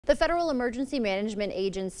The Federal Emergency Management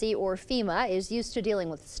Agency, or FEMA, is used to dealing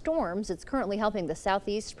with storms. It's currently helping the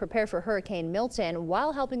Southeast prepare for Hurricane Milton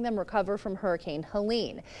while helping them recover from Hurricane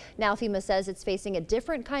Helene. Now FEMA says it's facing a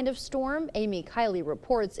different kind of storm. Amy Kiley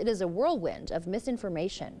reports it is a whirlwind of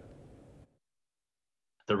misinformation.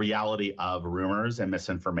 The reality of rumors and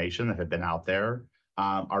misinformation that have been out there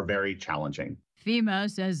are very challenging. FEMA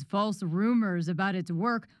says false rumors about its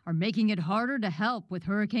work are making it harder to help with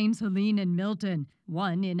Hurricanes Helene and Milton.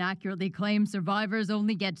 One inaccurately claims survivors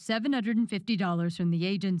only get $750 from the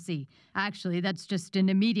agency. Actually, that's just an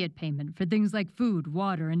immediate payment for things like food,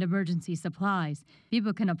 water, and emergency supplies.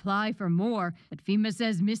 People can apply for more, but FEMA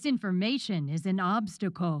says misinformation is an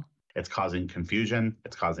obstacle. It's causing confusion,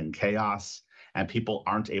 it's causing chaos, and people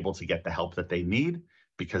aren't able to get the help that they need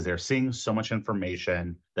because they're seeing so much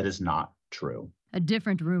information that is not true. A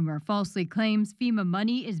different rumor falsely claims FEMA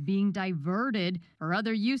money is being diverted for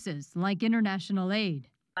other uses, like international aid.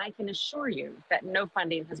 I can assure you that no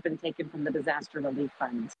funding has been taken from the disaster relief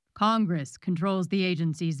funds. Congress controls the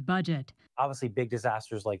agency's budget. Obviously, big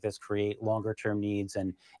disasters like this create longer-term needs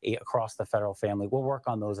and across the federal family. We'll work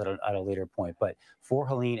on those at a later point. But for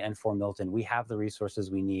Helene and for Milton, we have the resources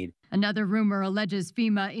we need. Another rumor alleges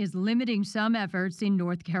FEMA is limiting some efforts in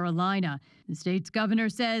North Carolina. The state's governor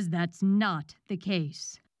says that's not the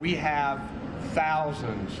case. We have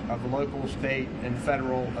thousands of local, state, and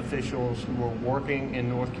federal officials who are working in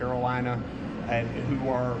North Carolina and who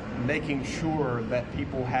are making sure that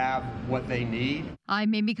people have what they need.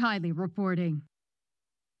 I'm Amy Kiley reporting.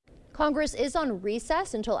 Congress is on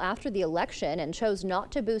recess until after the election and chose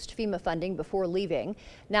not to boost FEMA funding before leaving.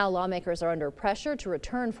 Now lawmakers are under pressure to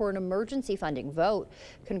return for an emergency funding vote.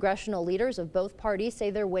 Congressional leaders of both parties say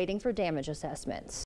they're waiting for damage assessments.